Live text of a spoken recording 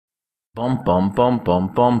Bum bum bum bum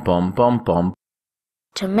bum bum bum bum.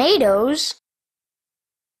 Tomatoes?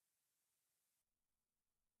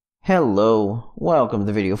 Hello, welcome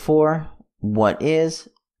to video 4. What is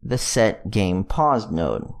the set game paused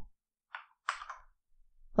node?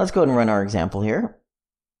 Let's go ahead and run our example here.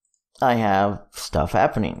 I have stuff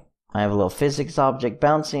happening. I have a little physics object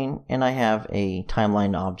bouncing, and I have a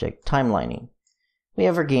timeline object timelining. We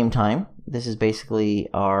have our game time. This is basically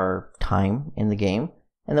our time in the game.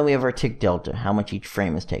 And then we have our tick delta, how much each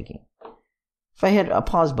frame is taking. If I hit a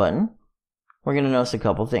pause button, we're going to notice a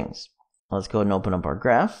couple things. Let's go ahead and open up our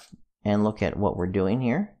graph and look at what we're doing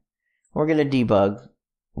here. We're going to debug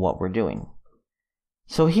what we're doing.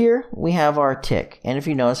 So here we have our tick, and if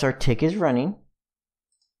you notice our tick is running.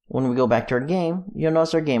 When we go back to our game, you'll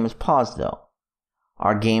notice our game is paused though.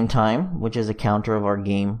 Our game time, which is a counter of our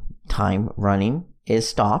game time running, is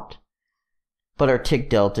stopped, but our tick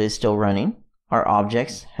delta is still running. Our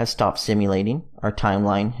objects have stopped simulating. Our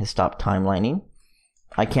timeline has stopped timelining.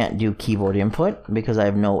 I can't do keyboard input because I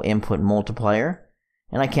have no input multiplier,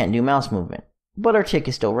 and I can't do mouse movement, but our tick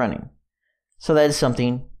is still running. So that is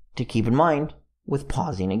something to keep in mind with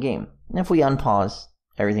pausing a game. And if we unpause,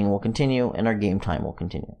 everything will continue and our game time will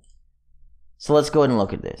continue. So let's go ahead and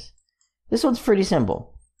look at this. This one's pretty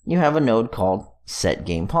simple. You have a node called set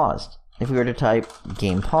game paused. If we were to type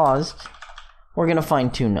game paused, we're going to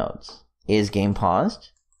find two nodes. Is game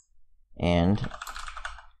paused and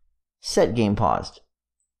set game paused.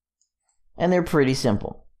 And they're pretty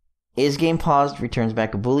simple. Is game paused returns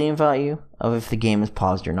back a Boolean value of if the game is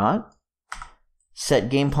paused or not. Set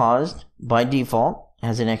game paused by default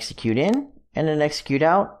has an execute in and an execute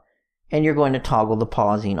out, and you're going to toggle the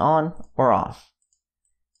pausing on or off.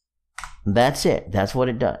 That's it. That's what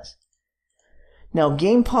it does. Now,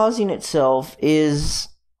 game pausing itself is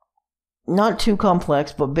not too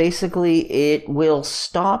complex, but basically it will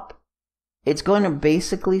stop. It's going to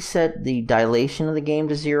basically set the dilation of the game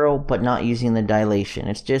to 0, but not using the dilation.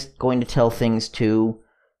 It's just going to tell things to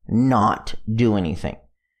not do anything.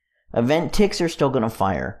 Event ticks are still going to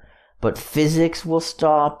fire, but physics will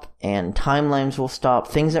stop and timelines will stop.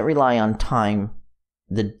 Things that rely on time,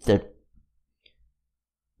 the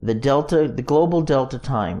global delta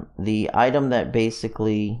time, the item that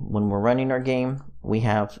basically, when we're running our game, we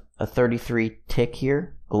have a 33 tick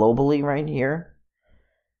here, globally right here.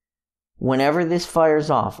 Whenever this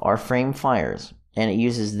fires off, our frame fires, and it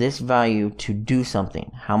uses this value to do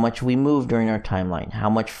something. How much we move during our timeline,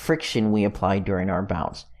 how much friction we apply during our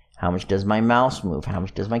bounce, how much does my mouse move, how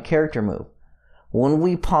much does my character move. When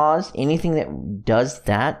we pause, anything that does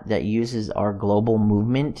that uses our global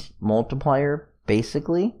movement multiplier,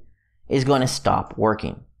 basically, is going to stop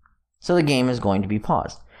working. So the game is going to be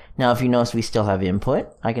paused. Now, if you notice we still have input,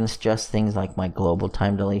 I can adjust things like my global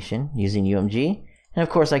time dilation using UMG, and of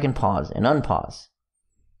course I can pause and unpause.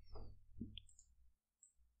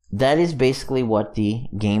 That is basically what the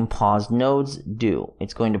game pause nodes do.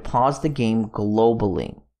 It's going to pause the game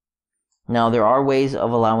globally. Now, there are ways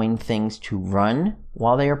of allowing things to run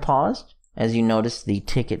while they are paused. As you notice, the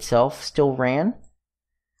tick itself still ran.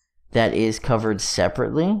 That is covered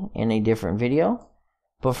separately in a different video.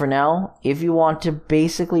 But for now, if you want to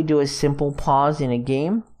basically do a simple pause in a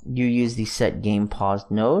game, you use the set game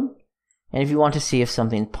paused node. And if you want to see if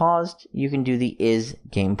something's paused, you can do the is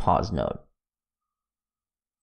game paused node.